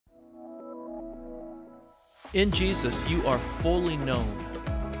In Jesus, you are fully known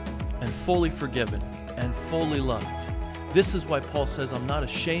and fully forgiven and fully loved. This is why Paul says, I'm not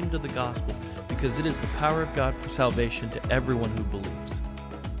ashamed of the gospel, because it is the power of God for salvation to everyone who believes.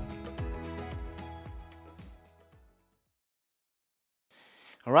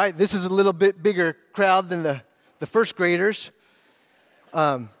 All right, this is a little bit bigger crowd than the first graders.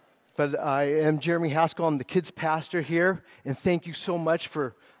 But I am Jeremy Haskell. I'm the kids pastor here, and thank you so much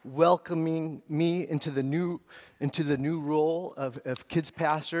for welcoming me into the new role of kids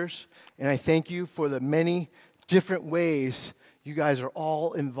pastors. And I thank you for the many different ways you guys are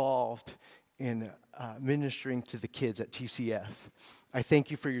all involved in ministering to the kids at TCF. I thank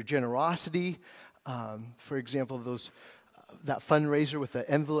you for your generosity. For example, that fundraiser with the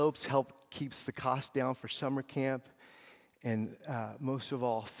envelopes keeps the cost down for summer camp. And most of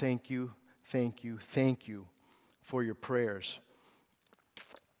all, thank you for your prayers.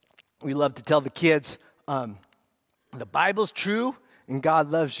 We love to tell the kids, the Bible's true and God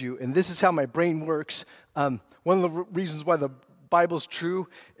loves you. And this is how my brain works. One of the reasons why the Bible's true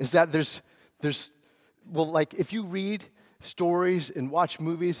is that if you read stories and watch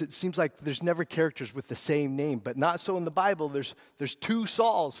movies, it seems like there's never characters with the same name. But not so in the Bible. There's two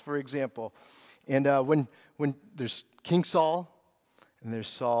Sauls, for example. And when there's King Saul, and there's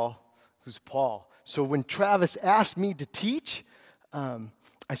Saul, who's Paul. So when Travis asked me to teach,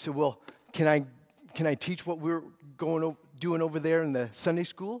 I said, well, can I teach what we're doing over there in the Sunday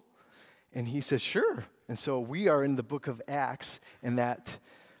school? And he said, sure. And so we are in the book of Acts, and that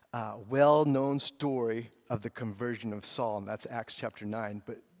well-known story of the conversion of Saul, and that's Acts chapter 9.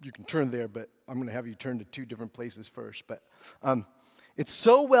 But you can turn there, but I'm going to have you turn to two different places first. But it's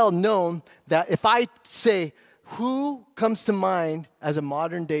so well known that if I say, who comes to mind as a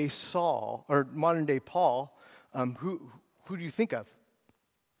modern day Saul or modern day Paul, who do you think of?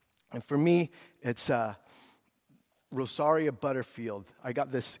 And for me, it's Rosaria Butterfield. I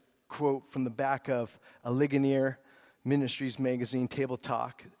got this quote from the back of a Ligonier Ministries magazine, Table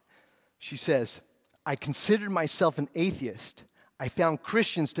Talk. She says, I considered myself an atheist. I found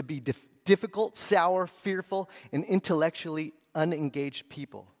Christians to be difficult, sour, fearful, and intellectually unengaged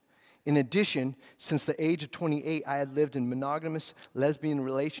people. In addition, since the age of 28, I had lived in monogamous lesbian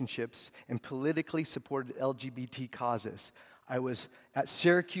relationships and politically supported LGBT causes. I was at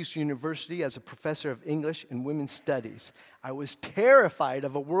Syracuse University as a professor of English and women's studies. I was terrified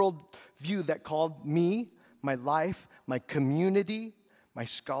of a worldview that called me, my life, my community, my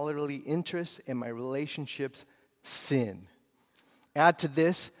scholarly interests, and my relationships sin. Add to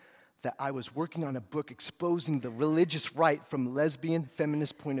this that I was working on a book exposing the religious right from a lesbian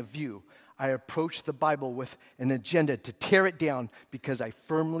feminist point of view. I approached the Bible with an agenda to tear it down because I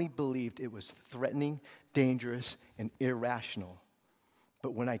firmly believed it was threatening, dangerous, and irrational.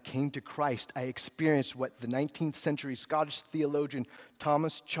 But when I came to Christ, I experienced what the 19th century Scottish theologian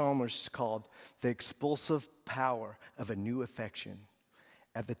Thomas Chalmers called the expulsive power of a new affection.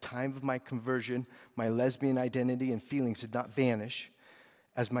 At the time of my conversion, my lesbian identity and feelings did not vanish.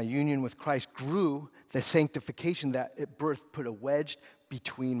 As my union with Christ grew, the sanctification that it birthed put a wedge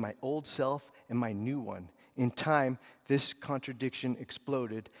between my old self and my new one. In time, this contradiction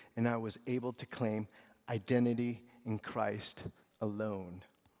exploded, and I was able to claim identity in Christ alone.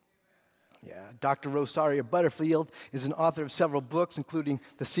 Yeah, Dr. Rosaria Butterfield is an author of several books, including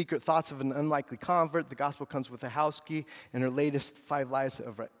The Secret Thoughts of an Unlikely Convert, The Gospel Comes with a House Key, and her latest 5 Lies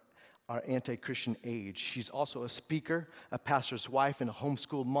of Our Anti-Christian Age. She's also a speaker, a pastor's wife, and a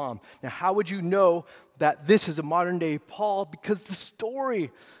homeschooled mom. Now, how would you know that this is a modern-day Paul? Because the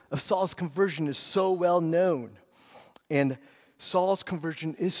story of Saul's conversion is so well known. And Saul's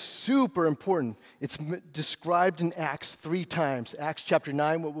conversion is super important. It's described in Acts 3 times. Acts chapter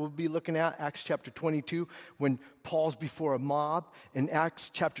 9, what we'll be looking at. Acts chapter 22, when Paul's before a mob. And Acts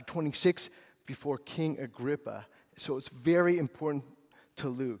chapter 26, before King Agrippa. So it's very important to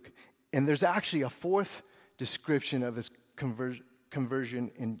Luke. And there's actually a 4th description of his conversion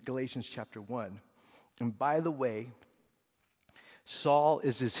in Galatians chapter 1. And by the way, Saul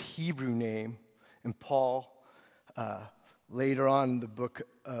is his Hebrew name, and Paul, later on in the book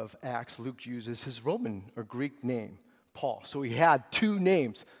of Acts, Luke uses his Roman or Greek name, Paul. So he had 2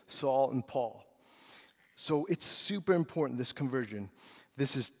 names, Saul and Paul. So it's super important, this conversion.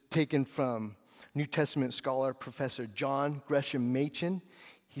 This is taken from New Testament scholar, Professor John Gresham Machen.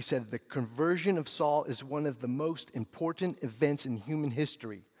 He said, the conversion of Saul is one of the most important events in human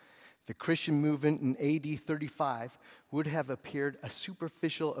history. The Christian movement in AD 35 would have appeared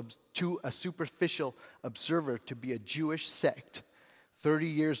to a superficial observer to be a Jewish sect. 30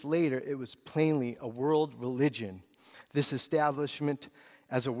 years later, it was plainly a world religion. This establishment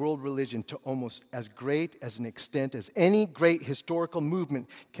as a world religion to almost as great as an extent as any great historical movement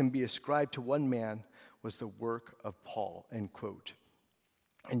can be ascribed to one man was the work of Paul, end quote.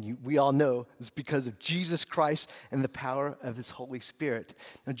 And we all know it's because of Jesus Christ and the power of his Holy Spirit.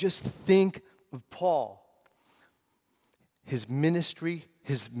 Now just think of Paul, his ministry,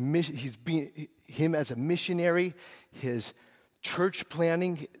 him as a missionary, his church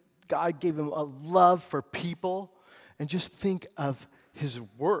planning. God gave him a love for people. And just think of his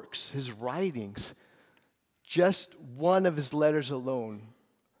works, his writings. Just one of his letters alone,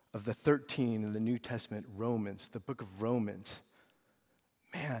 of the 13 in the New Testament, Romans, the book of Romans.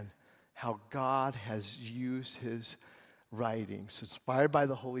 Man, how God has used his writings, inspired by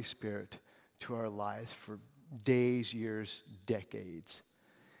the Holy Spirit, to our lives for days, years, decades.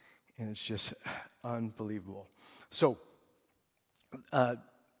 And it's just unbelievable. So,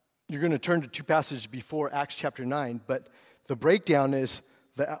 you're going to turn to two passages before Acts chapter 9, but the breakdown is,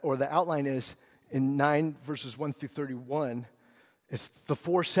 the outline is, in 9 verses 1 through 31, it's the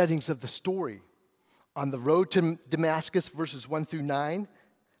four settings of the story. On the road to Damascus, verses 1 through 9,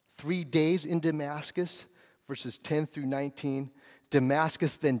 3 days in Damascus, verses 10 through 19,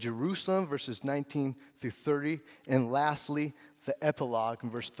 Damascus, then Jerusalem, verses 19 through 30, and lastly, the epilogue in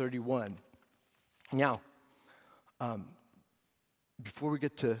verse 31. Now, before we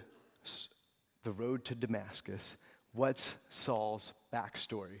get to the road to Damascus, what's Saul's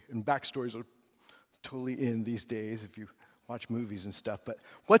backstory? And backstories are totally in these days if you watch movies and stuff, but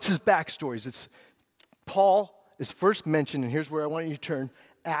what's his backstories? It's Paul is first mentioned, and here's where I want you to turn,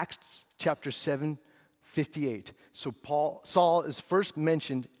 Acts chapter 7, 58. So Saul is first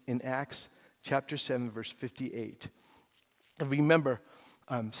mentioned in Acts chapter 7, verse 58. And remember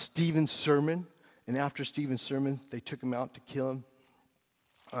Stephen's sermon, and after Stephen's sermon, they took him out to kill him.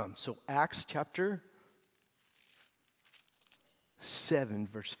 So Acts chapter 7,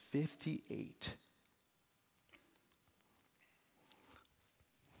 verse 58.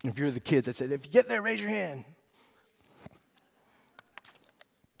 If you're the kids, I said, if you get there, raise your hand.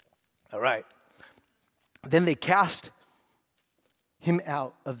 All right. Then they cast him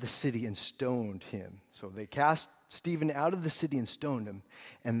out of the city and stoned him. So they cast Stephen out of the city and stoned him.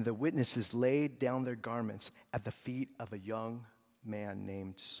 And the witnesses laid down their garments at the feet of a young man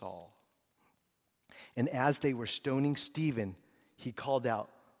named Saul. And as they were stoning Stephen, he called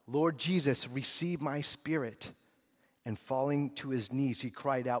out, Lord Jesus, receive my spirit. And falling to his knees, he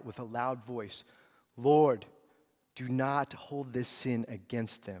cried out with a loud voice, Lord, do not hold this sin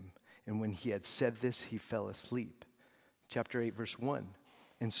against them. And when he had said this, he fell asleep. Chapter 8, verse 1.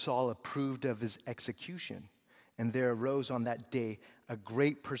 And Saul approved of his execution. And there arose on that day a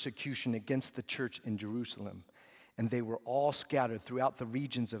great persecution against the church in Jerusalem. And they were all scattered throughout the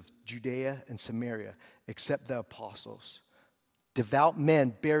regions of Judea and Samaria, except the apostles. Devout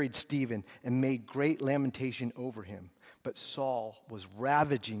men buried Stephen and made great lamentation over him. But Saul was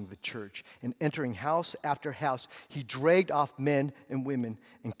ravaging the church, and entering house after house, he dragged off men and women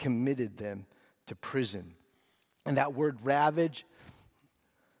and committed them to prison. And that word ravage,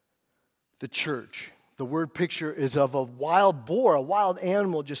 the church, the word picture is of a wild boar, a wild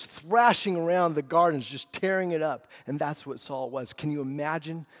animal just thrashing around the gardens, just tearing it up. And that's what Saul was. Can you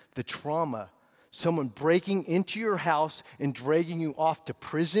imagine the trauma? Someone breaking into your house and dragging you off to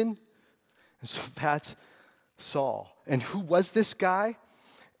prison? And so that's Saul. And who was this guy?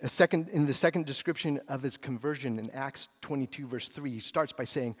 In the second description of his conversion in Acts 22, verse 3, he starts by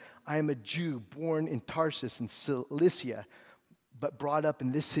saying, I am a Jew born in Tarsus in Cilicia, but brought up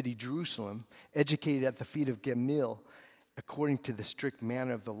in this city, Jerusalem, educated at the feet of Gamaliel, according to the strict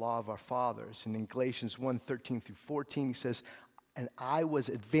manner of the law of our fathers. And in Galatians 1, 13 through 14, he says, and I was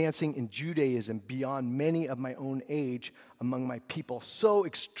advancing in Judaism beyond many of my own age among my people. So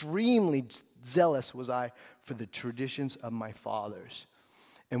extremely zealous was I for the traditions of my fathers.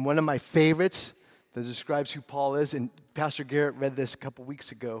 And one of my favorites that describes who Paul is, and Pastor Garrett read this a couple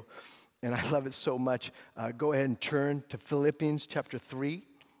weeks ago, and I love it so much. Go ahead and turn to Philippians chapter 3.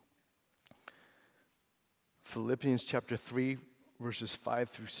 Philippians chapter 3, verses 5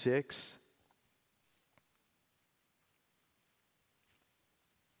 through 6.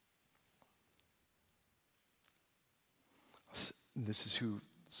 This is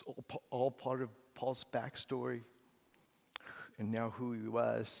all part of Paul's backstory and now who he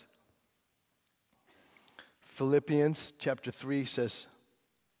was. Philippians chapter 3 says,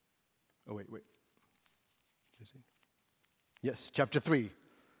 Yes, chapter 3.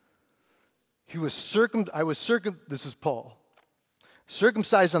 This is Paul.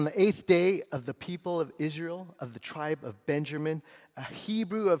 Circumcised on the 8th day of the people of Israel, of the tribe of Benjamin, a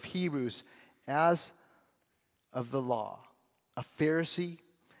Hebrew of Hebrews, as of the law, a Pharisee,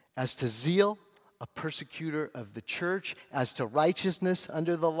 as to zeal, a persecutor of the church, as to righteousness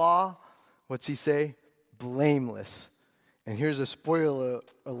under the law, what's he say? Blameless. And here's a spoiler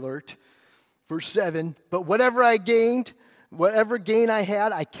alert. Verse 7, but whatever gain I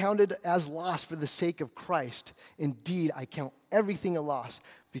had, I counted as loss for the sake of Christ. Indeed, I count everything a loss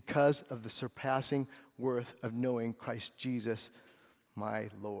because of the surpassing worth of knowing Christ Jesus, my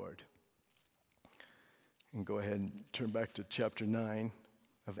Lord. And go ahead and turn back to chapter 9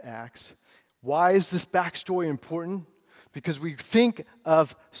 of Acts. Why is this backstory important? Because we think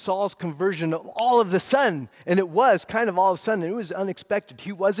of Saul's conversion all of the sudden, and it was kind of all of a sudden. It was unexpected.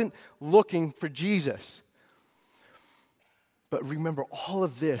 He wasn't looking for Jesus. But remember, all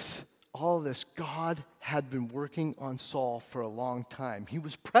of this, God had been working on Saul for a long time. He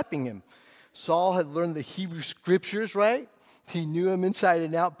was prepping him. Saul had learned the Hebrew scriptures, right? He knew them inside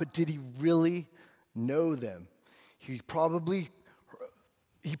and out, but did he really know them? He probably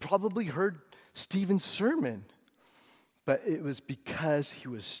heard Stephen's sermon, but it was because he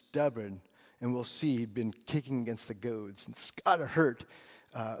was stubborn. And we'll see he'd been kicking against the goads. It's got to hurt.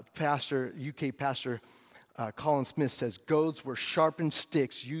 UK pastor Colin Smith says, goads were sharpened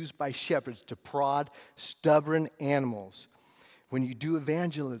sticks used by shepherds to prod stubborn animals. When you do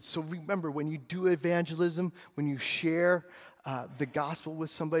evangelism, so remember, when you do evangelism, when you share the gospel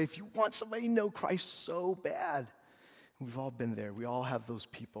with somebody, if you want somebody to know Christ so bad, we've all been there. We all have those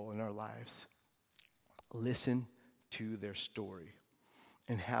people in our lives. Listen to their story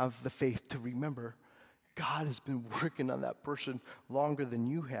and have the faith to remember God has been working on that person longer than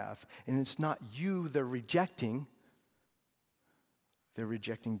you have. And it's not you they're rejecting. They're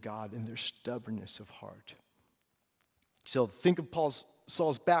rejecting God in their stubbornness of heart. So think of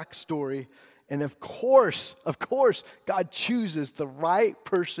Saul's backstory. And of course, God chooses the right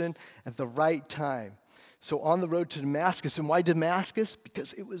person at the right time. So on the road to Damascus, and why Damascus?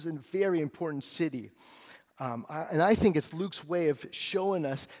 Because it was a very important city. And I think it's Luke's way of showing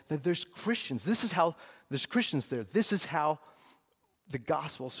us that there's Christians. There's Christians there. This is how the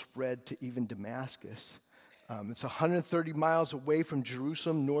gospel spread to even Damascus. It's 130 miles away from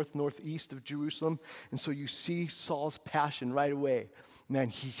Jerusalem, northeast of Jerusalem. And so you see Saul's passion right away. Man,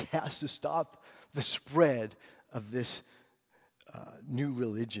 he has to stop the spread of this new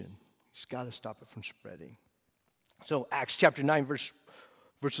religion. He's got to stop it from spreading. So Acts chapter 9,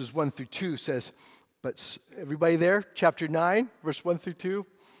 verses 1 through 2 says, but everybody there, chapter 9, verse 1 through 2.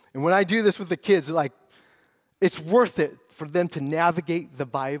 And when I do this with the kids, like, it's worth it for them to navigate the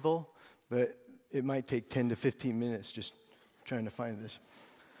Bible, but it might take 10 to 15 minutes just trying to find this.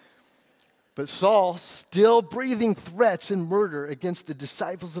 But Saul, still breathing threats and murder against the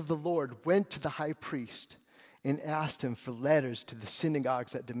disciples of the Lord, went to the high priest and asked him for letters to the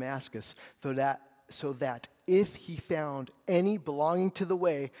synagogues at Damascus, so that if he found any belonging to the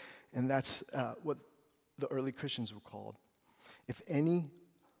way, and that's what the early Christians were called, if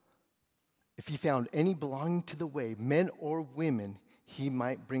he found any belonging to the way, men or women, he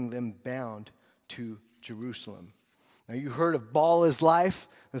might bring them bound to Jerusalem. Now, you heard of ball is life.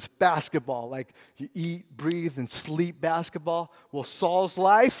 That's basketball. Like you eat, breathe, and sleep basketball. Well, Saul's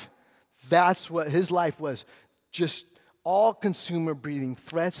life, that's what his life was. Just all-consumer breathing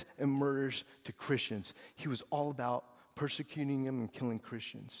threats and murders to Christians. He was all about persecuting them and killing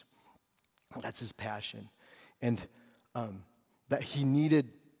Christians. That's his passion. And that he needed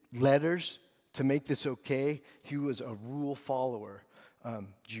letters to make this okay. He was a rule follower.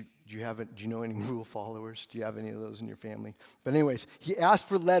 Do you know any rule followers? Do you have any of those in your family? But anyways, he asked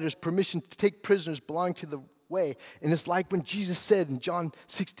for letters, permission to take prisoners belonging to the way. And it's like when Jesus said in John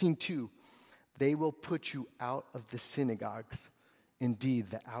 16:2, they will put you out of the synagogues.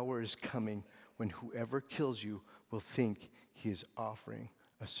 Indeed, the hour is coming when whoever kills you will think he is offering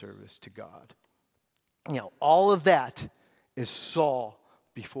a service to God. Now, all of that is Saul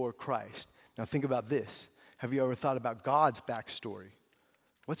before Christ. Now, think about this. Have you ever thought about God's backstory?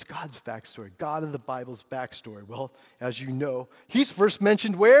 What's God's backstory? God of the Bible's backstory. Well, as you know, he's first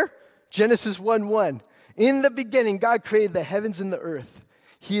mentioned where? Genesis 1:1. In the beginning, God created the heavens and the earth.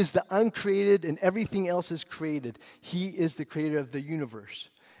 He is the uncreated and everything else is created. He is the creator of the universe.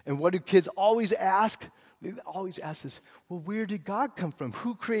 And what do kids always ask? They always ask this, well, where did God come from?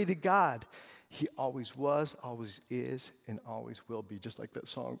 Who created God? He always was, always is, and always will be. Just like that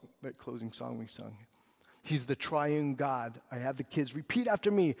song, that closing song we sung. He's the triune God. I have the kids repeat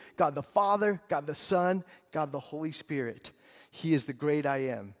after me. God the Father, God the Son, God the Holy Spirit. He is the great I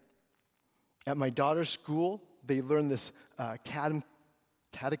am. At my daughter's school, they learn this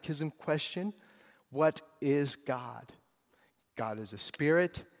catechism question. What is God? God is a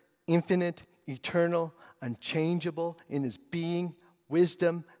spirit, infinite, eternal, unchangeable in his being,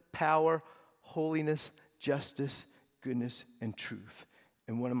 wisdom, power, holiness, justice, goodness, and truth.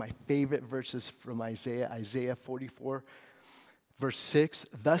 And one of my favorite verses from Isaiah 44, verse 6,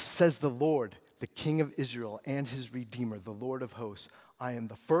 thus says the Lord, the King of Israel and his Redeemer, the Lord of hosts, I am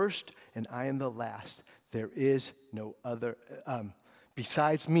the first and I am the last. There is no other,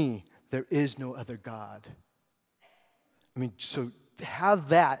 besides me, there is no other God. I mean, so have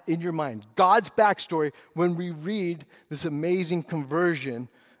that in your mind. God's backstory when we read this amazing conversion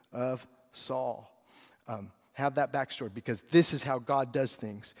of Saul. Have that backstory because this is how God does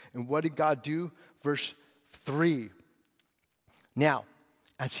things. And what did God do? Verse 3. Now,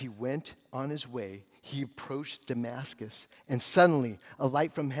 as he went on his way, he approached Damascus, and suddenly a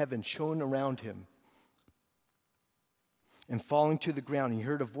light from heaven shone around him. And falling to the ground, he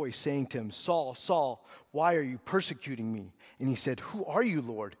heard a voice saying to him, Saul, Saul, why are you persecuting me? And he said, who are you,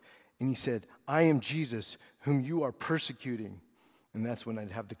 Lord? And he said, I am Jesus, whom you are persecuting. And that's when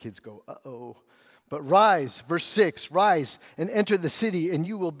I'd have the kids go, uh-oh. But rise, verse 6, rise and enter the city, and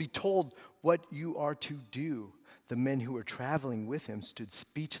you will be told what you are to do. The men who were traveling with him stood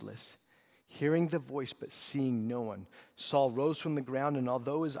speechless, hearing the voice but seeing no one. Saul rose from the ground, and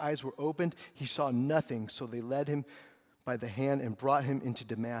although his eyes were opened, he saw nothing. So they led him by the hand and brought him into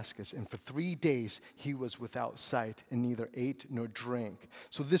Damascus. And for 3 days he was without sight and neither ate nor drank.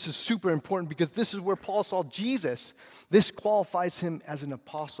 So this is super important because this is where Paul saw Jesus. This qualifies him as an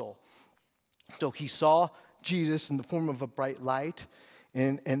apostle. So he saw Jesus in the form of a bright light.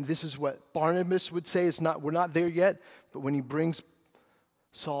 And this is what Barnabas would say. We're not there yet. But when he brings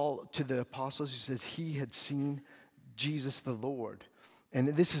Saul to the apostles, he says he had seen Jesus the Lord. And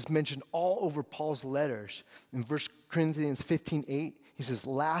this is mentioned all over Paul's letters. In 1 Corinthians 15:8, he says,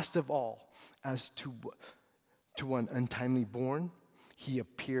 last of all, as to one untimely born, he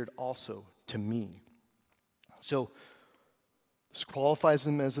appeared also to me. So this qualifies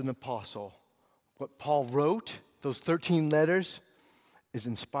him as an apostle. What Paul wrote, those 13 letters, is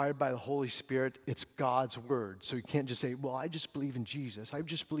inspired by the Holy Spirit. It's God's word. So you can't just say, well, I just believe in Jesus. I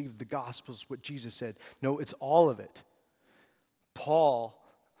just believe the gospel is what Jesus said. No, it's all of it. Paul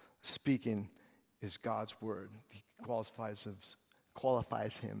speaking is God's word. He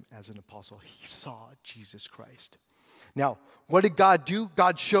qualifies him as an apostle. He saw Jesus Christ. Now, what did God do?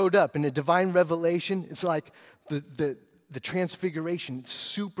 God showed up in a divine revelation. It's like the transfiguration. It's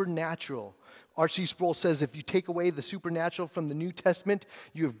supernatural. R.C. Sproul says if you take away the supernatural from the New Testament,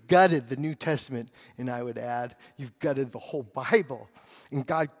 you have gutted the New Testament. And I would add, you've gutted the whole Bible. And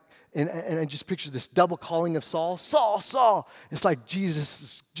God, and I just picture this double calling of Saul. Saul, Saul. It's like Jesus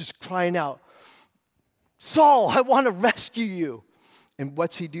is just crying out, Saul, I want to rescue you. And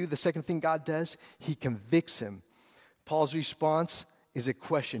what's he do? The second thing God does, he convicts him. Paul's response is a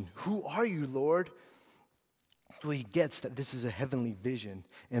question. Who are you, Lord? Well, he gets that this is a heavenly vision.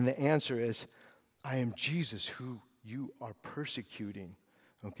 And the answer is, I am Jesus who you are persecuting.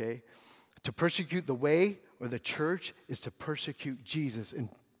 Okay? To persecute the way or the church is to persecute Jesus. And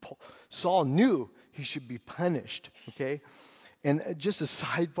Saul knew he should be punished. Okay? And just a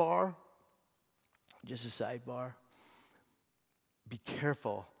sidebar, be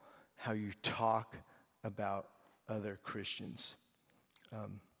careful how you talk about other Christians.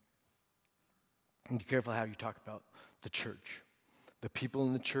 And be careful how you talk about the church. The people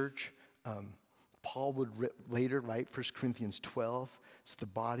in the church, Paul would later write 1 Corinthians 12. It's the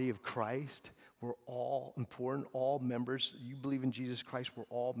body of Christ. We're all important, all members. You believe in Jesus Christ, we're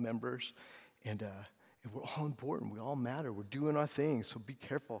all members. And we're all important. We all matter. We're doing our thing, so be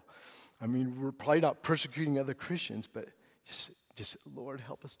careful. I mean, we're probably not persecuting other Christians, but just Lord,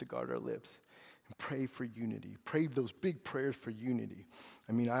 help us to guard our lips. And pray for unity. Pray those big prayers for unity.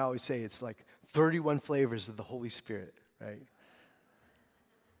 I mean, I always say it's like 31 flavors of the Holy Spirit, right?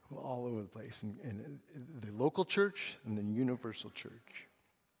 All over the place. And the local church and the universal church.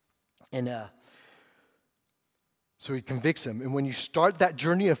 And so he convicts him. And when you start that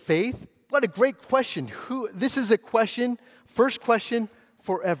journey of faith, what a great question. This is a question, first question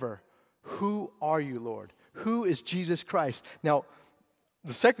forever. Who are you, Lord? Who is Jesus Christ? Now,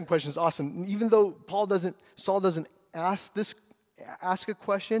 the second question is awesome. Even though Saul doesn't ask a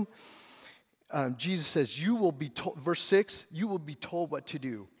question, Jesus says, you will be told, verse 6, you will be told what to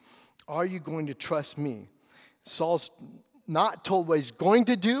do. Are you going to trust me? Saul's not told what he's going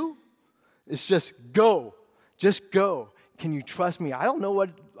to do. It's just go. Just go. Can you trust me? I don't know what,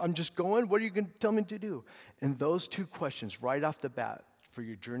 I'm just going. What are you going to tell me to do? And those two questions right off the bat for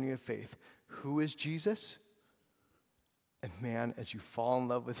your journey of faith. Who is Jesus? And man, as you fall in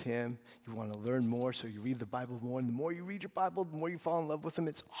love with him, you want to learn more, so you read the Bible more. And the more you read your Bible, the more you fall in love with him.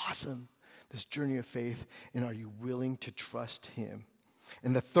 It's awesome. this journey of faith, and are you willing to trust him?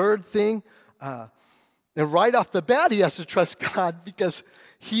 And the third thing, and right off the bat, he has to trust God because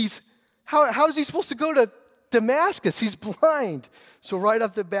how is he supposed to go to Damascus? He's blind. So right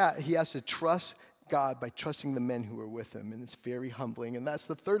off the bat, he has to trust God by trusting the men who are with him, and it's very humbling. And that's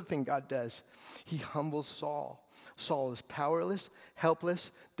the third thing God does. He humbles Saul. Saul is powerless,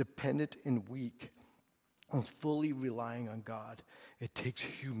 helpless, dependent, and weak, and fully relying on God. It takes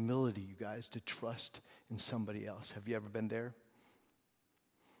humility, you guys, to trust in somebody else. Have you ever been there?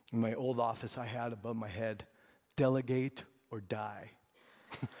 In my old office, I had above my head, delegate or die.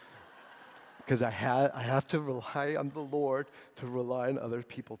 Because I have to rely on the Lord to rely on other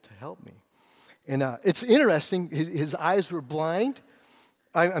people to help me. And it's interesting, his eyes were blind.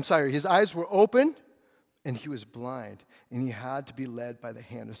 His eyes were open, and he was blind. And he had to be led by the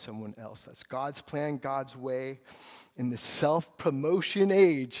hand of someone else. That's God's plan, God's way. In the self-promotion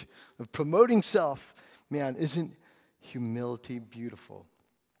age of promoting self, man, isn't humility beautiful?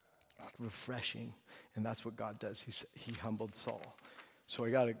 Refreshing. And that's what God does. He humbled Saul. So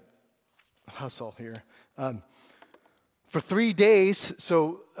I got to hustle here. For 3 days,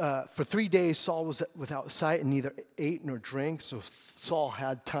 Saul was without sight and neither ate nor drank. So Saul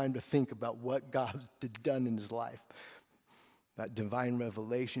had time to think about what God had done in his life. That divine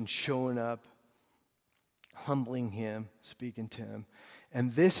revelation showing up, humbling him, speaking to him.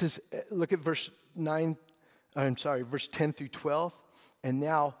 And this is, look at verse 10 through 12. And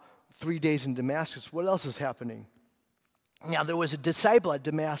now, 3 days in Damascus, what else is happening? Now, there was a disciple at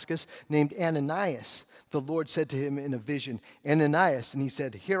Damascus named Ananias. The Lord said to him in a vision, Ananias, and he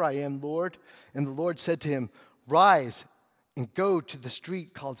said, "Here I am, Lord." And the Lord said to him, "Rise and go to the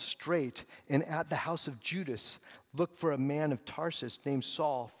street called Straight, and at the house of Judas, look for a man of Tarsus named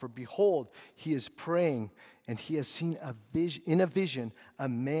Saul, for behold, he is praying, and he has seen in a vision a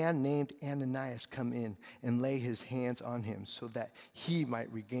man named Ananias come in and lay his hands on him so that he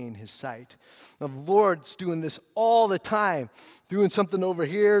might regain his sight." Now, the Lord's doing this all the time, doing something over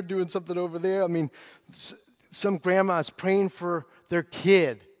here, doing something over there. I mean, some grandma's praying for their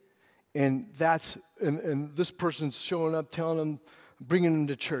kid, and this person's showing up, telling them, bringing them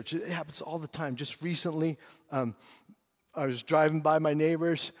to church. It happens all the time. Just recently, I was driving by my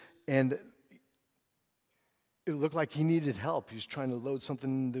neighbors, and it looked like he needed help. He was trying to load something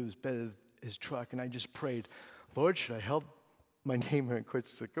into his bed of his truck, and I just prayed, "Lord, should I help my neighbor?" And Chris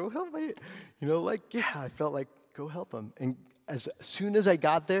said, "Go help me." I felt like, go help him. And as soon as I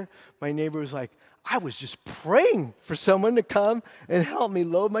got there, my neighbor was like, "I was just praying for someone to come and help me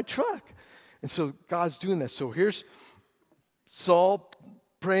load my truck." And so God's doing this. So here's Saul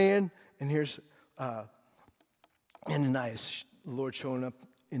praying, and here's Ananias, the Lord showing up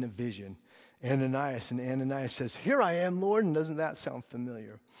in a vision. Ananias says, "Here I am, Lord." And doesn't that sound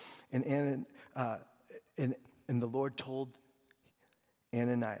familiar? And the Lord told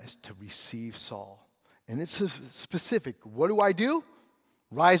Ananias to receive Saul. And it's specific. What do I do?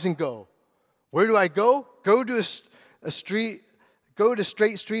 Rise and go. Where do I go? Go to a street. Go to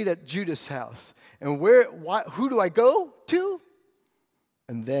Straight Street at Judas' house. And who do I go to?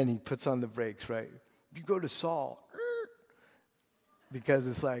 And then he puts on the brakes, right? You go to Saul. Because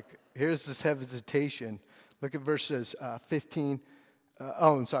it's like, here's this hesitation. Look at verses 13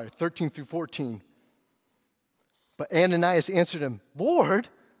 through 14. But Ananias answered him, "Lord,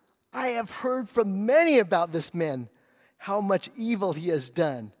 I have heard from many about this man, how much evil he has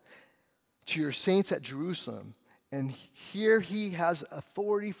done to your saints at Jerusalem. And here he has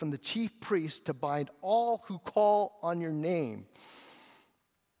authority from the chief priests to bind all who call on your name."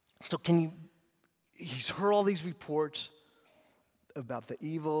 So he's heard all these reports about the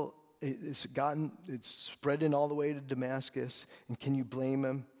evil. It's spreading all the way to Damascus. And can you blame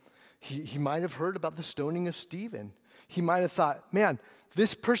him? He might have heard about the stoning of Stephen. He might have thought, man,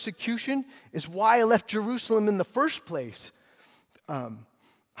 this persecution is why I left Jerusalem in the first place.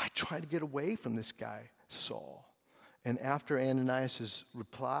 I tried to get away from this guy, Saul. And after Ananias'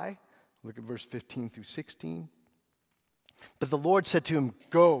 reply, look at verse 15 through 16. But the Lord said to him,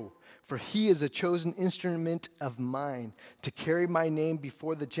 "Go, for he is a chosen instrument of mine to carry my name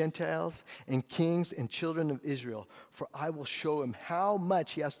before the Gentiles and kings and children of Israel. For I will show him how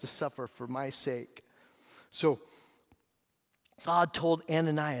much he has to suffer for my sake." So God told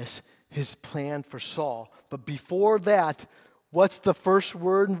Ananias his plan for Saul. But before that, what's the first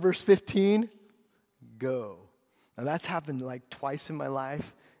word in verse 15? Go. Now that's happened like twice in my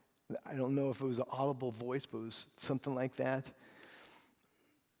life. I don't know if it was an audible voice, but it was something like that.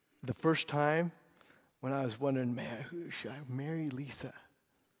 The first time when I was wondering, man, should I marry Lisa?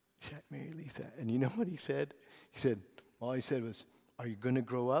 Should I marry Lisa? And you know what he said? All he said was, "Are you going to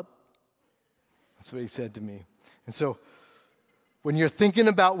grow up?" That's what he said to me. And so when you're thinking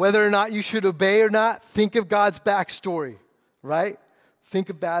about whether or not you should obey or not, think of God's backstory, right?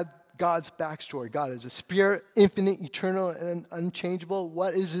 Think about God's backstory. God is a spirit, infinite, eternal, and unchangeable.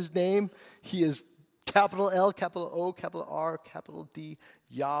 What is his name? He is capital L, capital O, capital R, capital D,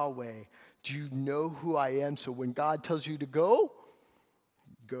 Yahweh. Do you know who I am? So when God tells you to go,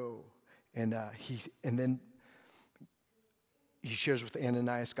 go. And then he shares with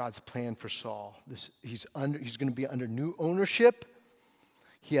Ananias God's plan for Saul. He's going to be under new ownership.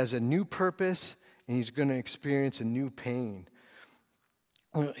 He has a new purpose, and he's going to experience a new pain.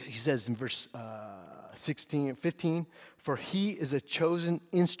 He says in verse 15, for he is a chosen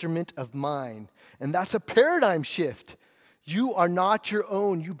instrument of mine. And that's a paradigm shift. You are not your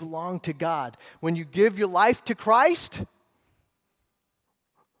own. You belong to God. When you give your life to Christ,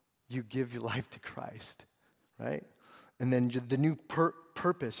 you give your life to Christ, right? And then the new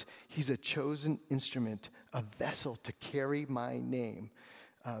purpose, he's a chosen instrument, a vessel to carry my name.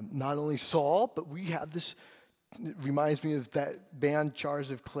 Not only Saul, but we have this, it reminds me of that band,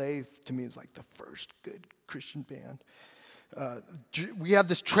 Jars of Clay. To me, it's like the first good Christian band. We have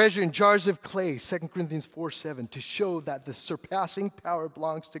this treasure in jars of clay, 2 Corinthians 4:7, to show that the surpassing power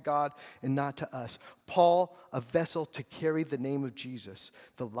belongs to God and not to us. Paul, a vessel to carry the name of Jesus,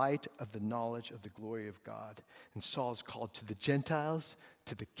 the light of the knowledge of the glory of God. And Saul is called to the Gentiles,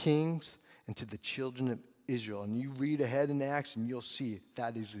 to the kings, and to the children of Israel. And you read ahead in Acts and you'll see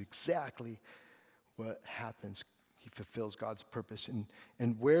that is exactly what happens. He fulfills God's purpose.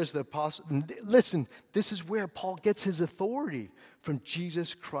 And where's the apostle? Listen, this is where Paul gets his authority, from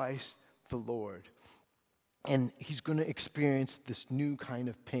Jesus Christ the Lord. And he's going to experience this new kind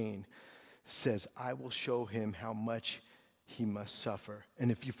of pain. It says, I will show him how much he must suffer. And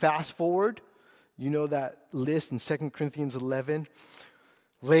if you fast forward, you know that list in 2 Corinthians 11.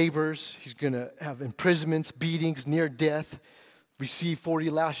 Labors, he's going to have imprisonments, beatings, near death. Receive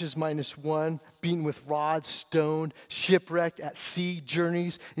 40 lashes minus one, beaten with rods, stoned, shipwrecked at sea,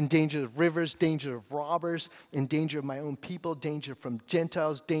 journeys, in danger of rivers, danger of robbers, in danger of my own people, danger from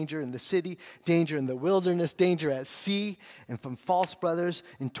Gentiles, danger in the city, danger in the wilderness, danger at sea, and from false brothers,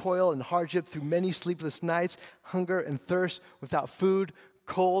 in toil and hardship through many sleepless nights, hunger and thirst, without food,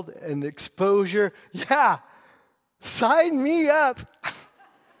 cold and exposure. Yeah, sign me up.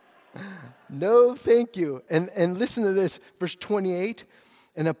 No, thank you. And listen to this, verse 28.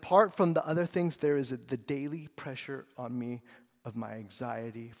 And apart from the other things, there is the daily pressure on me of my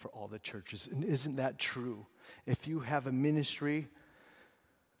anxiety for all the churches. And isn't that true? If you have a ministry,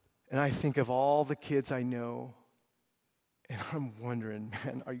 and I think of all the kids I know, and I'm wondering,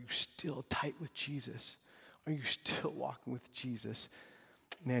 man, are you still tight with Jesus? Are you still walking with Jesus?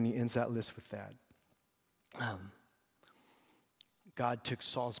 Man, he ends that list with that. God took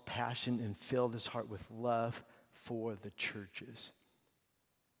Saul's passion and filled his heart with love for the churches.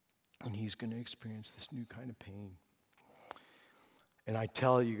 And he's going to experience this new kind of pain. And I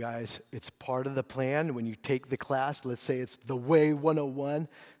tell you guys, it's part of the plan. When you take the class, let's say it's the Way 101,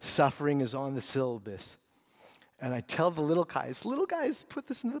 suffering is on the syllabus. And I tell the little guys, put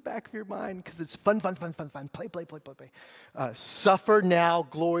this in the back of your mind because it's fun. Play. Suffer now,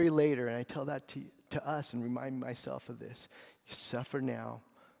 glory later. And I tell that to us and remind myself of this. Suffer now,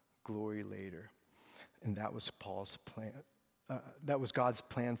 glory later. And that was Paul's plan. That was God's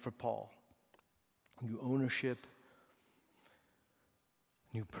plan for Paul. New ownership,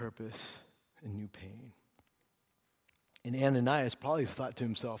 new purpose, and new pain. And Ananias probably thought to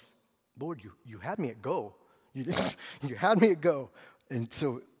himself, Lord, you had me at go. You had me at go. And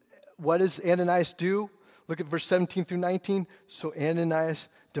so what does Ananias do? Look at verse 17 through 19. So Ananias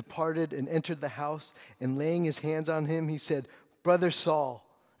departed and entered the house, and laying his hands on him, he said, Brother Saul,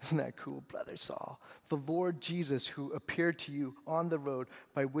 isn't that cool? Brother Saul, the Lord Jesus, who appeared to you on the road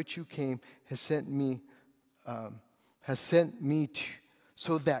by which you came, has sent me to,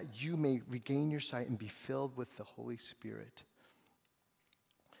 so that you may regain your sight and be filled with the Holy Spirit.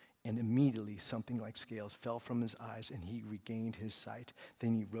 And immediately something like scales fell from his eyes, and he regained his sight.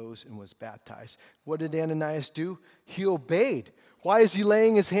 Then he rose and was baptized. What did Ananias do? He obeyed. Why is he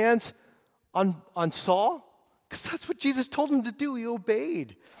laying his hands on Saul? Because that's what Jesus told him to do. He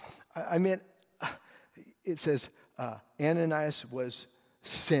obeyed. It says Ananias was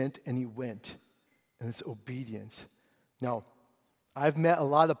sent and he went. And it's obedience. Now, I've met a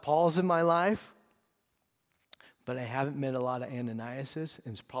lot of Pauls in my life, but I haven't met a lot of Ananiases,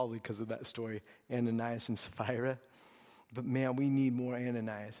 and it's probably because of that story, Ananias and Sapphira. But man, we need more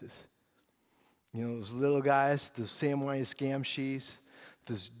Ananiases. You know, those little guys, those Samwise Gamgees,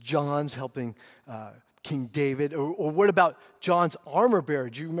 those Johns helping King David? Or what about John's armor bearer?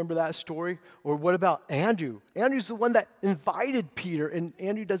 Do you remember that story? Or what about Andrew? Andrew's the one that invited Peter, and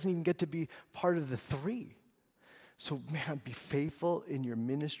Andrew doesn't even get to be part of the three. So, man, be faithful in your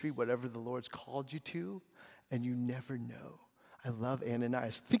ministry, whatever the Lord's called you to, and you never know. I love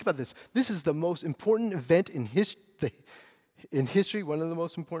Ananias. Think about this. This is the most important event in history, one of the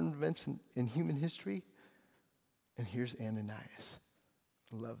most important events in human history. And here's Ananias.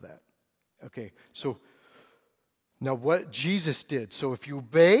 I love that. Okay, so now what Jesus did. So if you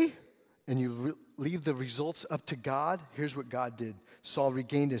obey and you leave the results up to God, here's what God did. Saul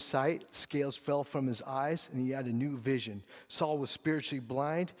regained his sight, scales fell from his eyes, and he had a new vision. Saul was spiritually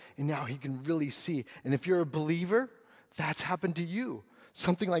blind, and now he can really see. And if you're a believer, that's happened to you.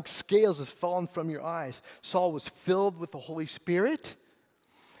 Something like scales has fallen from your eyes. Saul was filled with the Holy Spirit,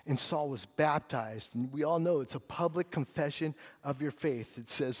 and Saul was baptized. And we all know it's a public confession of your faith. It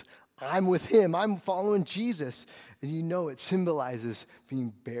says, I'm with him. I'm following Jesus. And you know it symbolizes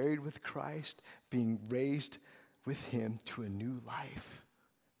being buried with Christ, being raised with him to a new life.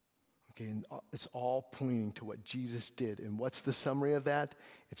 Okay, and it's all pointing to what Jesus did. And what's the summary of that?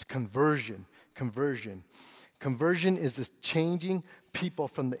 It's conversion. Conversion. Conversion is this changing people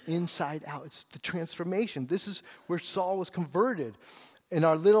from the inside out. It's the transformation. This is where Saul was converted. In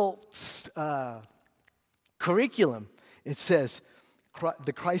our little curriculum, it says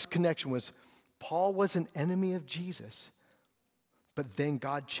the Christ connection was Paul was an enemy of Jesus, but then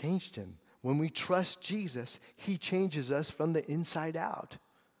God changed him. When we trust Jesus, he changes us from the inside out.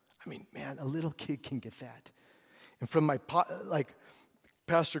 I mean, man, a little kid can get that. And from my,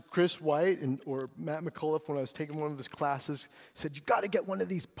 Pastor Chris White or Matt McCullough, when I was taking one of his classes, said, you got to get one of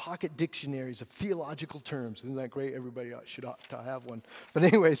these pocket dictionaries of theological terms. Isn't that great? Everybody should ought to have one. But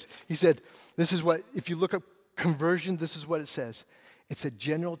anyways, he said, this is what, if you look up conversion, this is what it says. It's a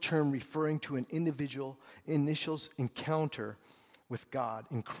general term referring to an individual initial's encounter with God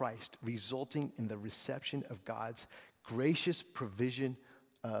in Christ, resulting in the reception of God's gracious provision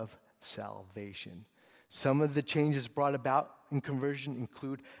of salvation. Some of the changes brought about in conversion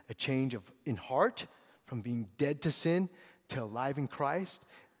include a change in heart from being dead to sin to alive in Christ.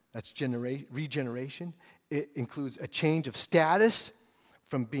 That's regeneration. It includes a change of status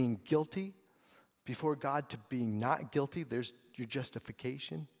from being guilty before God to being not guilty. There's your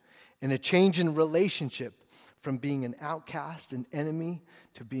justification. And a change in relationship from being an outcast, an enemy,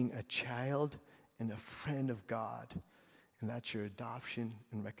 to being a child and a friend of God. And that's your adoption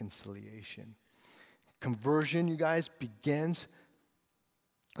and reconciliation. Conversion, you guys, begins,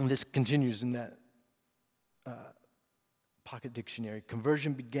 and this continues in that pocket dictionary.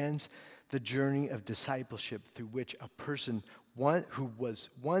 Conversion begins the journey of discipleship through which a person who was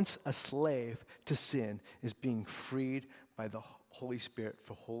once a slave to sin is being freed by the Holy Spirit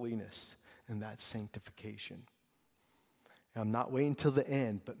for holiness, and that's sanctification. And I'm not waiting till the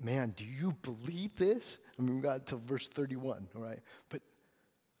end, but man, do you believe this? I mean, we got till verse 31, all right? But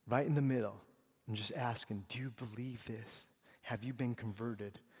right in the middle, I'm just asking, do you believe this? Have you been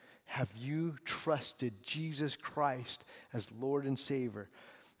converted? Have you trusted Jesus Christ as Lord and Savior?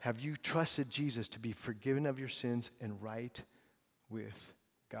 Have you trusted Jesus to be forgiven of your sins and right with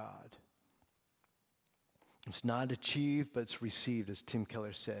God? It's not achieved, but it's received, as Tim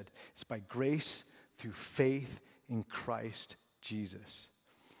Keller said. It's by grace through faith in Christ Jesus.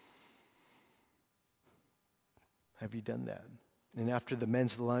 Have you done that? And after the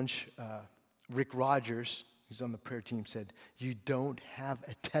men's lunch, Rick Rogers, who's on the prayer team, said, you don't have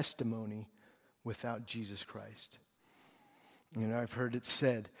a testimony without Jesus Christ. You know, I've heard it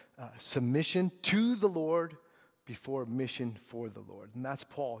said, submission to the Lord before mission for the Lord. And that's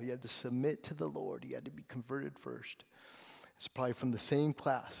Paul. He had to submit to the Lord. He had to be converted first. It's probably from the same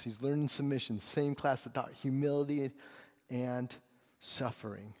class. He's learning submission, the same class that taught humility and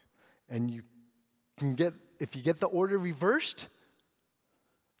suffering. And you can get, if you get the order reversed,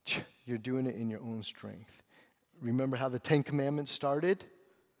 you're doing it in your own strength. Remember how the 10 Commandments started?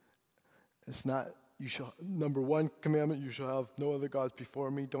 It's not, number one commandment, you shall have no other gods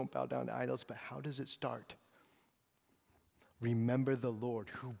before me. Don't bow down to idols. But how does it start? Remember the Lord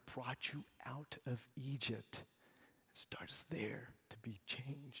who brought you out of Egypt. It starts there to be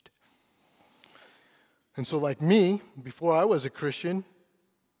changed. And so like me, before I was a Christian,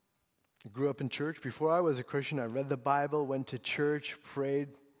 I grew up in church. Before I was a Christian, I read the Bible, went to church, prayed,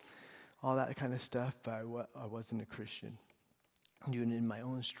 all that kind of stuff, but I wasn't a Christian. I'm doing it in my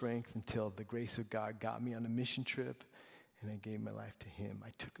own strength until the grace of God got me on a mission trip, and I gave my life to him. I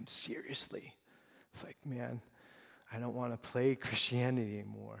took him seriously. It's like, man, I don't want to play Christianity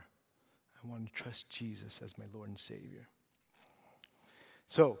anymore. I want to trust Jesus as my Lord and Savior.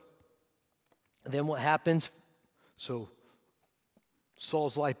 So, Then what happens? So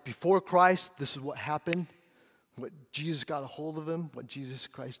Saul's life before Christ, this is what happened. What Jesus got a hold of him, what Jesus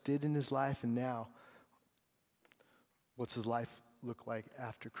Christ did in his life, and now, what's his life look like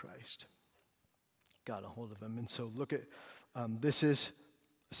after Christ got a hold of him? And so look at, this is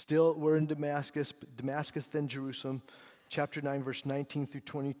still, we're in Damascus, then Jerusalem, chapter 9, verse 19 through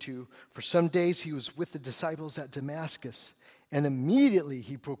 22. For some days he was with the disciples at Damascus, and immediately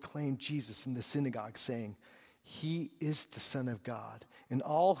he proclaimed Jesus in the synagogue, saying, "He is the Son of God." And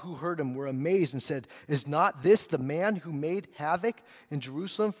all who heard him were amazed and said, "Is not this the man who made havoc in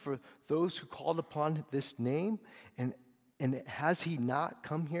Jerusalem for those who called upon this name? And has he not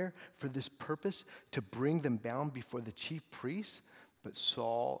come here for this purpose, to bring them bound before the chief priests?" But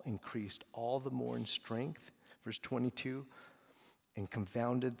Saul increased all the more in strength, verse 22, and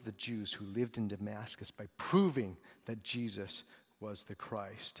confounded the Jews who lived in Damascus by proving that Jesus was the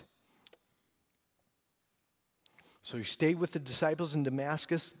Christ. So he stayed with the disciples in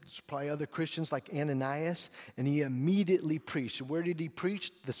Damascus. There's probably other Christians like Ananias, and he immediately preached. And where did he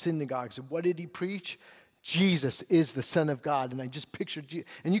preach? The synagogues. And what did he preach? Jesus is the Son of God. And I just pictured Jesus.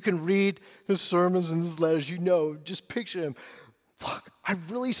 And you can read his sermons and his letters, just picture him. Fuck, I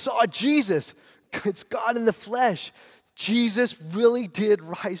really saw Jesus. It's God in the flesh. Jesus really did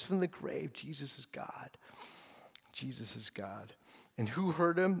rise from the grave. Jesus is God. Jesus is God. And who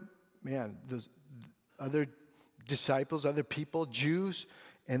heard him? Man, those other disciples, other people, Jews,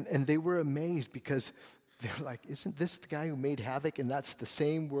 and they were amazed because they're like, isn't this the guy who made havoc? And that's the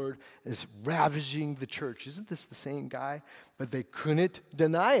same word as ravaging the church. Isn't this the same guy? But they couldn't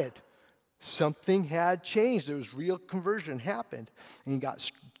deny it. Something had changed. There was real conversion happened. And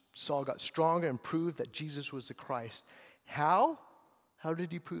Saul got stronger and proved that Jesus was the Christ. How? How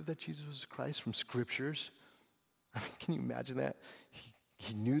did he prove that Jesus was the Christ? From scriptures. I mean, can you imagine that?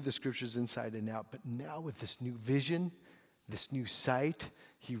 He knew the scriptures inside and out, but now with this new vision, this new sight,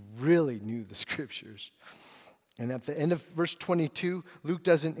 he really knew the scriptures. And at the end of verse 22, Luke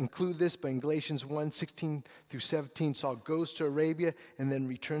doesn't include this, but in Galatians 1, 16 through 17, Saul goes to Arabia and then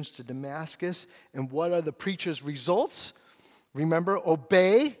returns to Damascus. And what are the preacher's results? Remember,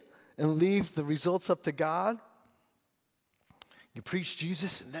 obey and leave the results up to God. You preach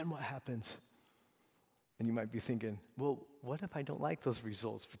Jesus, and then what happens? And you might be thinking, well, what if I don't like those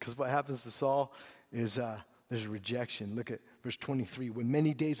results? Because what happens to Saul is there's rejection. Look at verse 23. When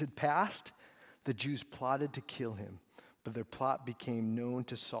many days had passed, the Jews plotted to kill him, but their plot became known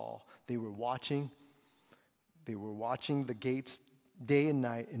to Saul. They were watching the gates day and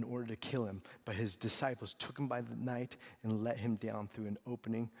night in order to kill him. But his disciples took him by the night and let him down through an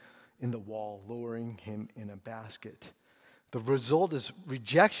opening in the wall, lowering him in a basket. The result is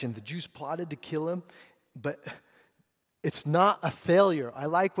rejection. The Jews plotted to kill him, but it's not a failure. I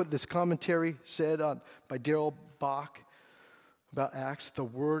like what this commentary said by Darrell Bach about Acts. The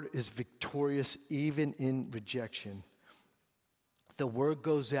word is victorious even in rejection. The word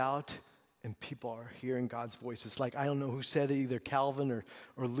goes out and people are hearing God's voice. It's like, I don't know who said it, either Calvin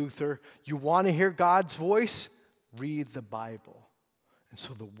or Luther. You want to hear God's voice? Read the Bible. And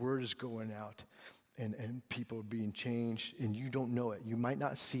so the word is going out and people are being changed and you don't know it. You might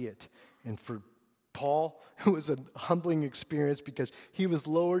not see it. And for Paul, it was a humbling experience because he was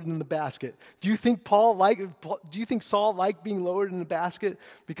lowered in the basket. Do you think Saul liked being lowered in the basket?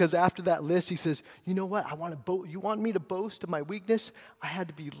 Because after that list, he says, you know what? You want me to boast of my weakness? I had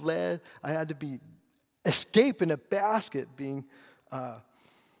to be led. I had to be escape in a basket being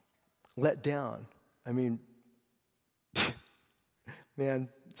let down. I mean, man,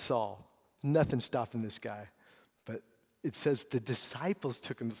 Saul, nothing stopping this guy. But it says the disciples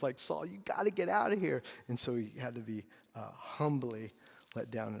took him. It's like, Saul, you got to get out of here. And so he had to be humbly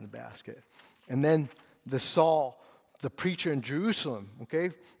let down in a basket. And then Saul, the preacher in Jerusalem,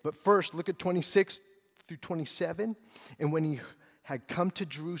 okay? But first, look at 26 through 27. And when he had come to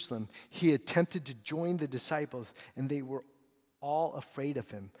Jerusalem, he attempted to join the disciples, and they were all afraid of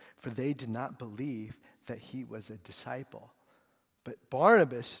him, for they did not believe that he was a disciple. But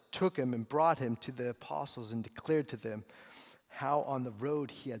Barnabas took him and brought him to the apostles and declared to them how on the road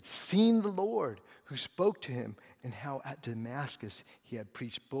he had seen the Lord who spoke to him, and how at Damascus he had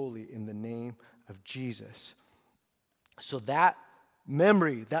preached boldly in the name of Jesus. So that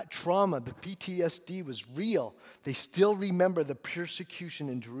memory, that trauma, the PTSD was real. They still remember the persecution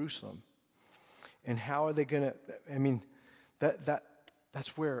in Jerusalem. And how are they going to,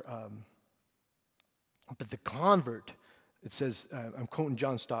 that's where, but the convert, it says, I'm quoting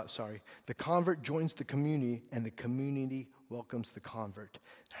John Stott, sorry. The convert joins the community, and the community welcomes the convert.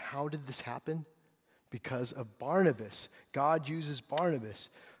 How did this happen? Because of Barnabas. God uses Barnabas.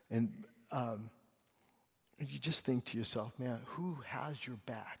 And you just think to yourself, man, who has your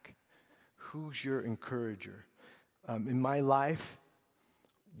back? Who's your encourager? In my life,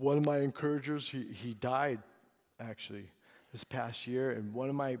 one of my encouragers, he died actually this past year, and one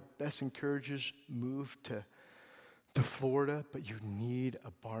of my best encouragers moved to Florida, but you need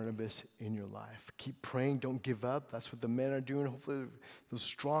a Barnabas in your life. Keep praying, don't give up. That's what the men are doing. Hopefully those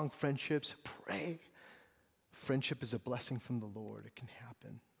strong friendships, pray. Friendship is a blessing from the Lord. It can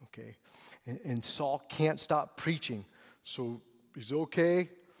happen, okay? And Saul can't stop preaching, so he's okay.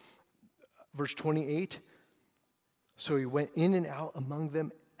 Verse 28, so he went in and out among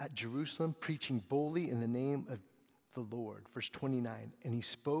them at Jerusalem, preaching boldly in the name of the Lord. Verse 29, and he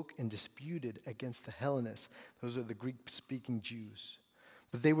spoke and disputed against the Hellenists. Those are the Greek-speaking Jews.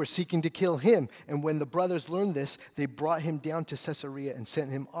 But they were seeking to kill him. And when the brothers learned this, they brought him down to Caesarea and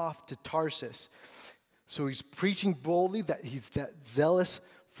sent him off to Tarsus. So he's preaching boldly that he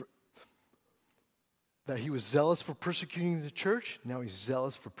was zealous for persecuting the church. Now he's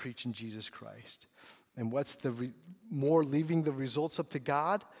zealous for preaching Jesus Christ. And what's more leaving the results up to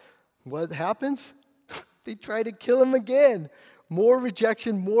God? What happens? They try to kill him again. More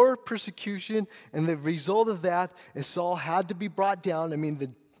rejection, more persecution, and the result of that is Saul had to be brought down. I mean,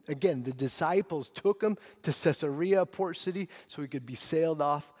 the disciples took him to Caesarea, a port city, so he could be sailed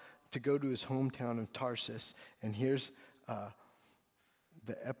off to go to his hometown of Tarsus. And here's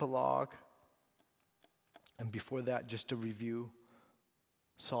the epilogue. And before that, just a review.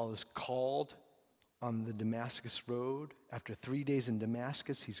 Saul is called on the Damascus road. After 3 days in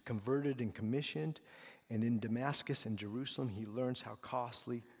Damascus, he's converted and commissioned. And in Damascus and Jerusalem, he learns how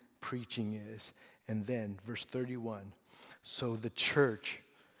costly preaching is. And then, verse 31, so the church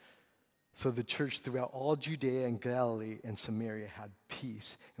throughout all Judea and Galilee and Samaria had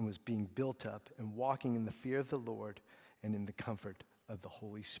peace and was being built up and walking in the fear of the Lord and in the comfort of the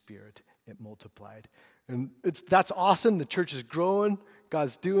Holy Spirit. It multiplied. And that's awesome. The church is growing.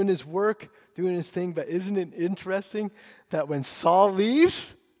 God's doing his work, doing his thing. But isn't it interesting that when Saul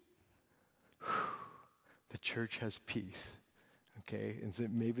leaves, the church has peace, okay? And so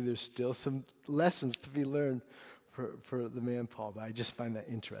maybe there's still some lessons to be learned for the man Paul, but I just find that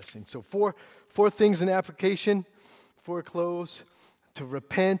interesting. So four things in application, before close: to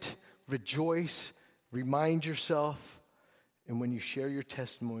repent, rejoice, remind yourself, and when you share your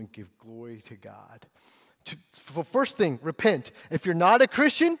testimony, give glory to God. First thing, repent. If you're not a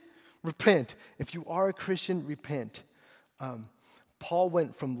Christian, repent. If you are a Christian, repent. Paul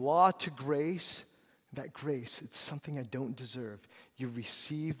went from law to grace. That grace, it's something I don't deserve. You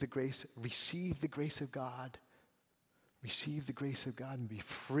receive the grace of God. Receive the grace of God and be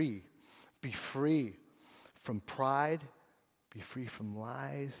free. Be free from pride. Be free from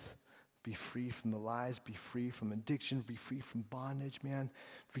lies. Be free from the lies. Be free from addiction. Be free from bondage, man.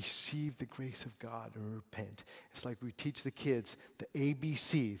 Receive the grace of God and repent. It's like we teach the kids the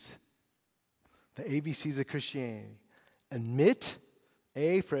ABCs. The ABCs of Christianity. Admit.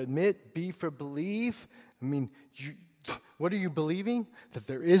 A for admit, B for believe. I mean, what are you believing? That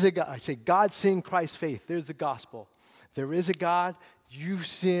there is a God. I say God, sin, Christ, faith. There's the gospel. There is a God. You've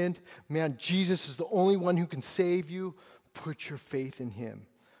sinned. Man, Jesus is the only one who can save you. Put your faith in him.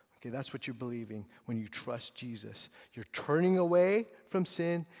 Okay, that's what you're believing when you trust Jesus. You're turning away from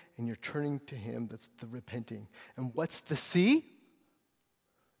sin and you're turning to him. That's the repenting. And what's the C?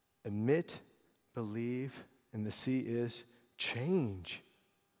 Admit, believe, and the C is change.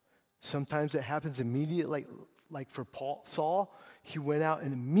 Sometimes it happens immediately, like for Saul, he went out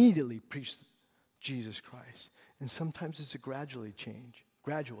and immediately preached Jesus Christ. And sometimes it's a gradual change.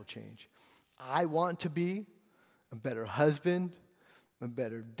 I want to be a better husband, a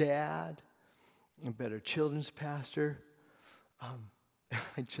better dad, a better children's pastor.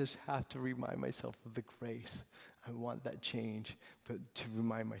 I just have to remind myself of the grace. I want that change, but to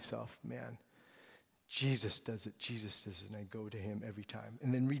remind myself, man, Jesus does it, and I go to him every time.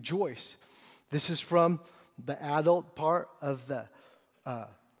 And then rejoice. This is from the adult part of the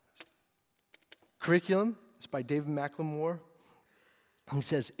curriculum. It's by David McLemore. He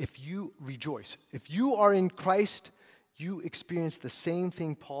says, if you rejoice, if you are in Christ, you experience the same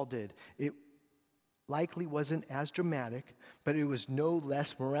thing Paul did. It likely wasn't as dramatic, but it was no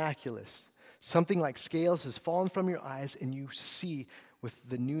less miraculous. Something like scales has fallen from your eyes, and you see with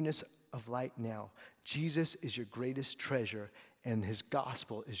the newness of light now. Jesus is your greatest treasure, and his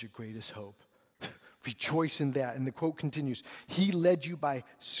gospel is your greatest hope. Rejoice in that. And the quote continues, he led you by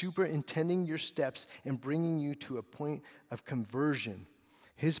superintending your steps and bringing you to a point of conversion.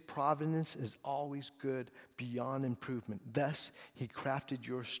 His providence is always good beyond improvement. Thus, he crafted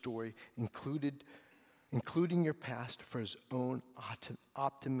your story, included including your past, for his own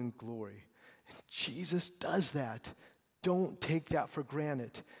optimum glory. And Jesus does that. Don't take that for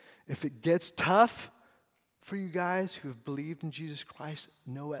granted. If it gets tough for you guys who have believed in Jesus Christ,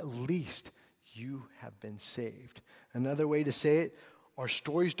 know at least you have been saved. Another way to say it, our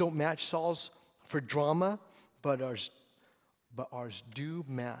stories don't match Saul's for drama, but ours do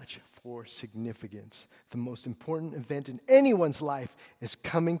match for significance. The most important event in anyone's life is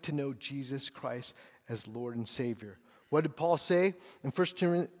coming to know Jesus Christ as Lord and Savior. What did Paul say in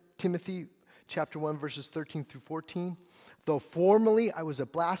 1 Timothy chapter 1, verses 13 through 14? Though formerly I was a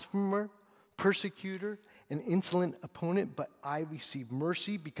blasphemer, persecutor, an insolent opponent, but I received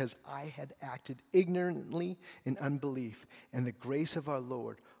mercy because I had acted ignorantly in unbelief, and the grace of our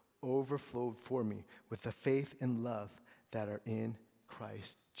Lord overflowed for me with the faith and love that are in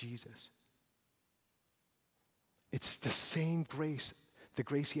Christ Jesus. It's the same grace. The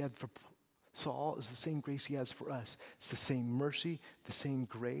grace he had for Saul is the same grace he has for us. It's the same mercy, the same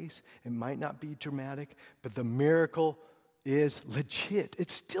grace. It might not be dramatic, but the miracle is legit.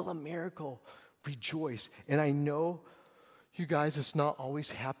 It's still a miracle. Rejoice. And I know, you guys, it's not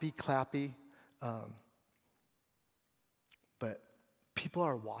always happy, clappy, but people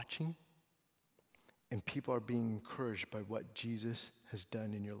are watching. And people are being encouraged by what Jesus has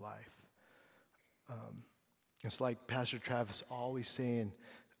done in your life. It's like Pastor Travis always saying,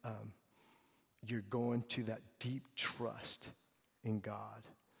 you're going to that deep trust in God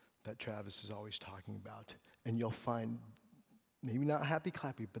that Travis is always talking about. And you'll find, maybe not happy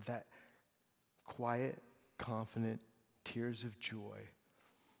clappy, but that quiet, confident, tears of joy,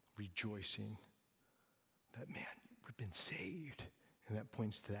 rejoicing that, man, we've been saved. And that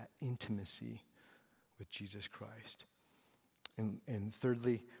points to that intimacy with Jesus Christ. And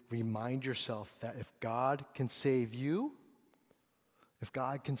thirdly, remind yourself that if God can save you,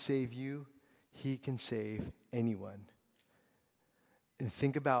 he can save anyone. And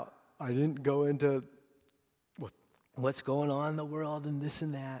think about, I didn't go into what's going on in the world and this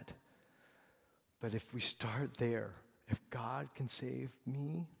and that. But if we start there, if God can save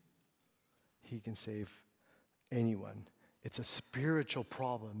me, he can save anyone. It's a spiritual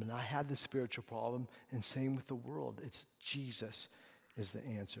problem, and I had this spiritual problem, and same with the world. It's Jesus is the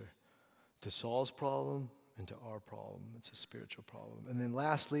answer to Saul's problem and to our problem. It's a spiritual problem. And then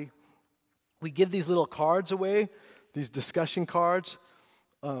lastly, we give these little cards away, these discussion cards,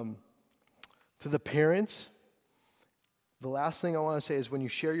 to the parents. The last thing I want to say is when you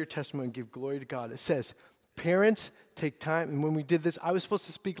share your testimony, give glory to God. It says, parents, take time. And when we did this, I was supposed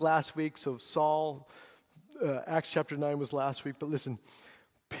to speak last week, so Saul... Acts chapter 9 was last week, but listen,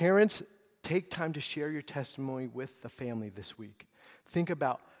 parents, take time to share your testimony with the family this week. Think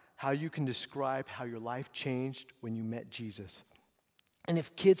about how you can describe how your life changed when you met Jesus. And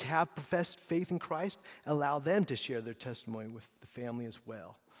if kids have professed faith in Christ, allow them to share their testimony with the family as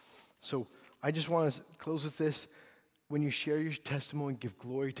well. So I just want to close with this. When you share your testimony, give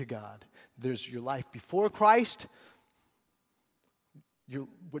glory to God. There's your life before Christ,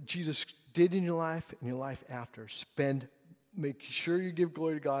 what Jesus did in your life and your life after. Make sure you give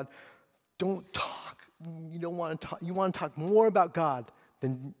glory to God. Don't talk. You don't want to talk. You want to talk more about God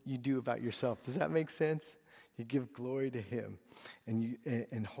than you do about yourself. Does that make sense? You give glory to him,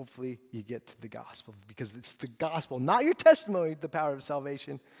 and hopefully you get to the gospel, because it's the gospel, not your testimony, the power of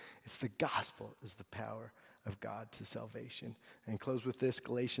salvation. It's the gospel is the power of God to salvation. And close with this,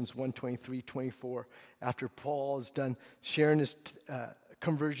 Galatians 1:23-24. After Paul is done sharing his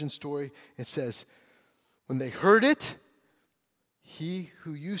conversion story, it says, when they heard it, he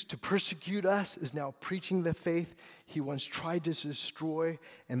who used to persecute us is now preaching the faith he once tried to destroy,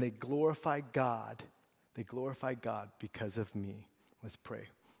 and they glorify God. They glorify God because of me. Let's pray.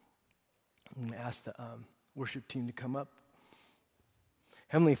 I'm going to ask the worship team to come up.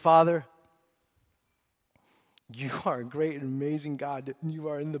 Heavenly Father, you are a great and amazing God, and you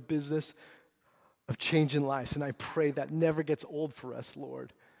are in the business of changing lives. And I pray that never gets old for us,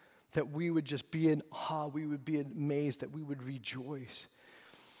 Lord, that we would just be in awe, we would be amazed, that we would rejoice,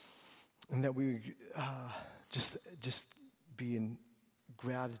 and that we would just be in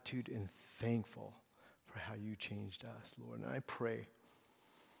gratitude and thankful for how you changed us, Lord. And I pray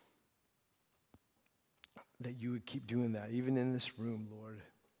that you would keep doing that, even in this room, Lord.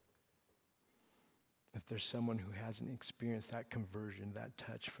 If there's someone who hasn't experienced that conversion, that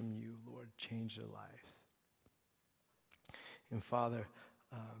touch from you, Lord, change their lives. And Father,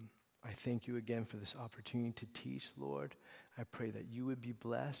 I thank you again for this opportunity to teach, Lord. I pray that you would be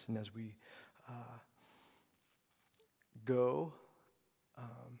blessed, and as we go,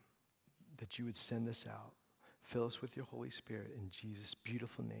 that you would send us out. Fill us with your Holy Spirit. In Jesus'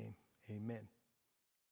 beautiful name, amen.